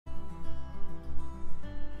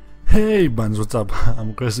Hey bands, what's up?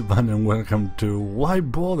 I'm Crazy Band and welcome to Why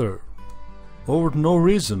Bother? For no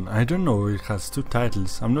reason, I don't know, it has two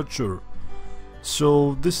titles, I'm not sure.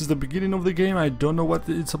 So this is the beginning of the game, I don't know what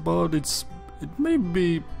it's about, it may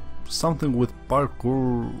be something with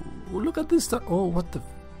parkour. Look at this stuff, oh what the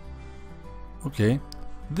okay,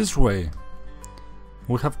 this way.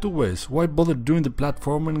 We have two ways, why bother doing the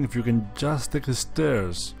platforming if you can just take the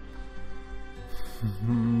stairs?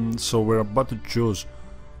 So we're about to choose.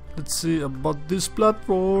 Let's see about this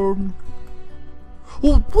platform.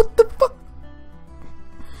 Oh, what the fuck?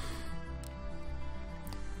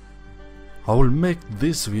 I will make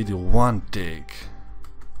this video one take.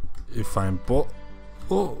 If I'm oh,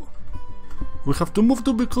 we have to move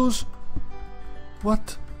to because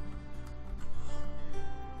what?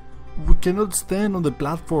 We cannot stand on the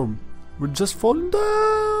platform. We're just falling down.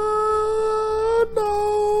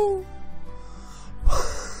 No.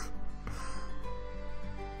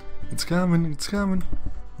 It's coming, it's coming.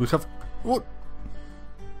 We have... What?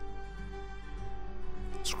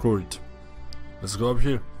 Screw it. Let's go up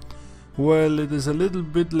here. Well, it is a little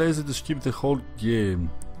bit lazy to skip the whole game.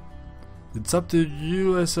 It's up to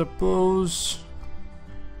you, I suppose.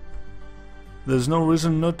 There's no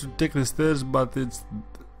reason not to take the stairs, but is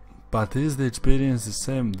the experience the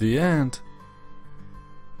same? The end?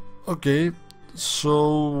 Okay,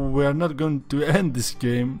 so we are not going to end this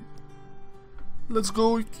game. Let's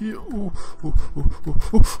go here.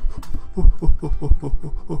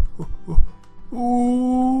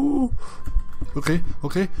 Okay.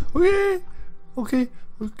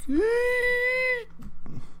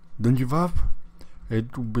 Don't give up.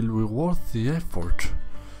 It will be worth the effort.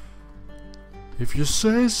 If you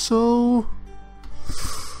say so.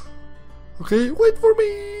 Okay, wait for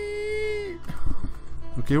me.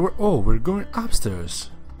 Okay, we're going upstairs.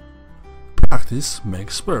 Practice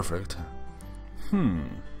makes perfect.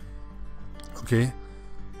 Okay,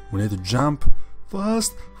 we need to jump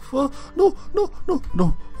fast. No.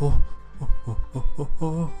 Oh.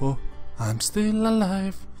 I'm still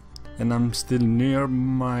alive, and I'm still near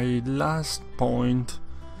my last point.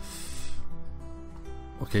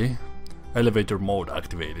 Okay, elevator mode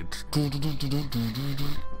activated.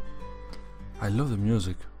 I love the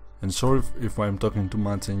music, and sorry if I'm talking too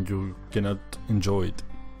much and you cannot enjoy it.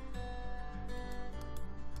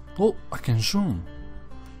 Oh, I can zoom.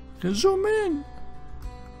 I can zoom in.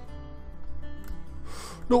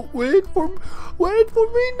 No, wait for me,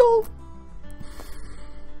 no.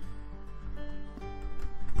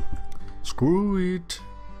 Screw it.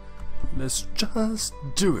 Let's just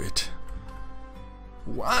do it.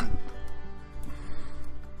 One.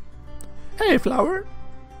 Hey, Flower.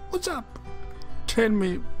 What's up? Tell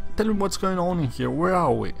me what's going on in here. Where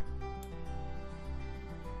are we?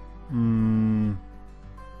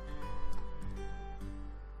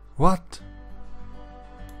 What?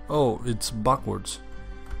 Oh, it's backwards.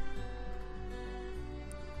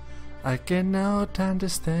 I cannot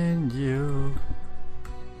understand you.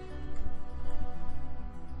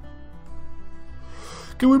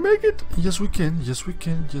 Can we make it? Yes, we can. Yes, we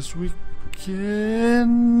can.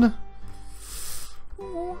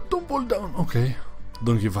 Oh, don't fall down. Okay.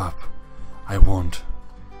 Don't give up. I won't.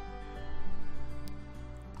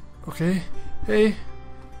 Okay. Hey,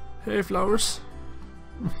 flowers.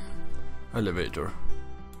 Elevator.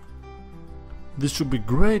 This should be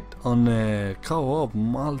great on a co-op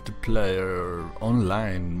multiplayer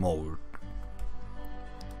online mode.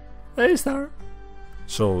 Hey, Star.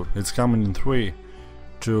 So it's coming in 3,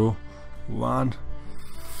 2, 1.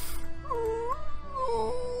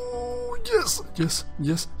 Oh, yes.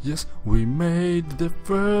 We made the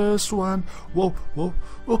first one. Whoa. Oh,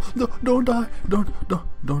 no, don't die. Don't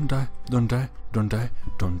die.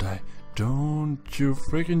 Don't you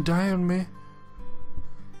freaking die on me.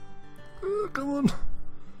 Come on.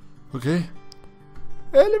 Okay.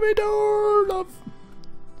 Elevator, love.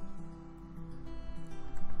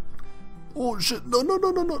 Oh shit, no.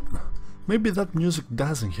 Maybe that music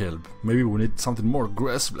doesn't help. Maybe we need something more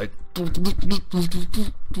aggressive, like I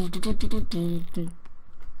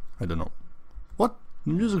don't know. What?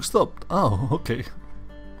 The music stopped. Oh, okay.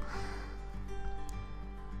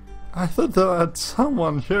 I thought that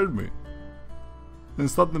someone heard me and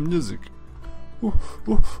stopped the music.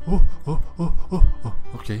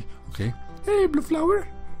 Okay. Hey, Blue Flower.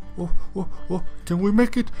 Oh, can we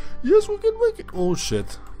make it? Yes, we can make it. Oh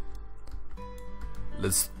shit.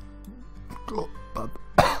 Let's go.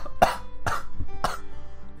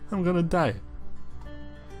 I'm gonna die.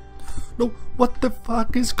 No, what the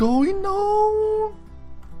fuck is going on?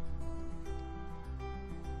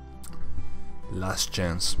 Last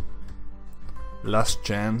chance,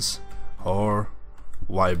 or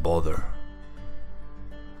Why bother?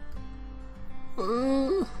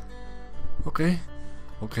 Okay,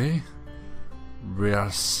 okay. We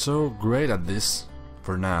are so great at this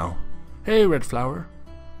for now. Hey, red flower.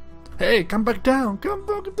 Hey, come back down! Come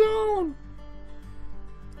back down!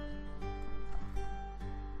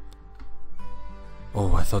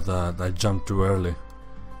 Oh, I thought that I jumped too early.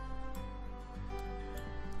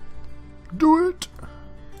 Do it!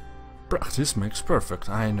 Practice makes perfect,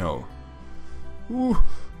 I know. Ooh,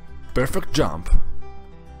 perfect jump.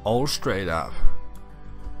 All straight up.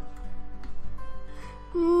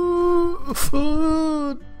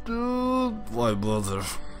 Dude, why bother?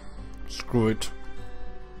 Screw it.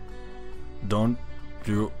 Don't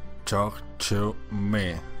you talk to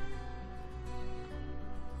me.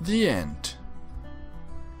 The end.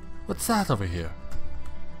 What's that over here?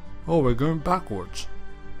 Oh, we're going backwards.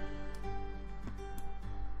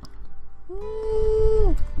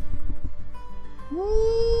 Woo!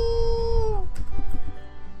 Woo!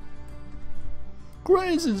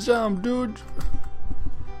 Crazy jump, dude.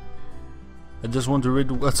 I just want to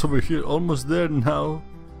read what's over here. Almost there now.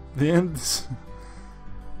 The end is...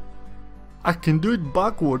 I can do it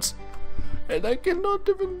backwards. And I cannot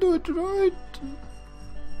even do it right.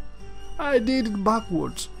 I did it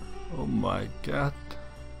backwards. Oh my god.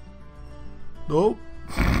 Nope.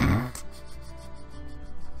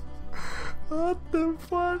 What the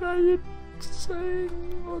fuck are you saying?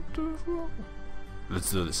 What the fuck?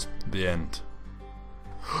 Let's do this. The end.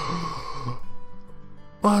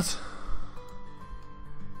 What?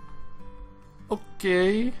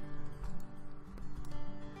 Okay.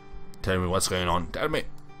 Tell me what's going on. Tell me.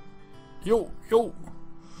 Yo.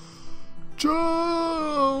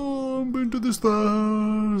 Jump into the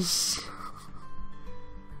stars.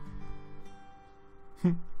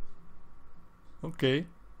 Okay.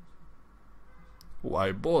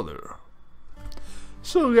 Why bother?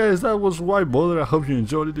 So guys, that was Why Bother. I hope you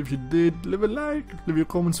enjoyed it. If you did, leave a like, leave your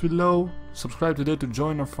comments below, subscribe today to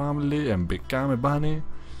join our family and become a bunny.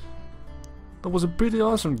 That was a pretty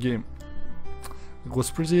awesome game. It was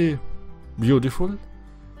pretty beautiful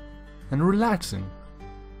and relaxing,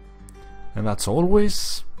 and that's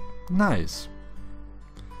always nice.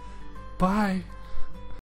 Bye.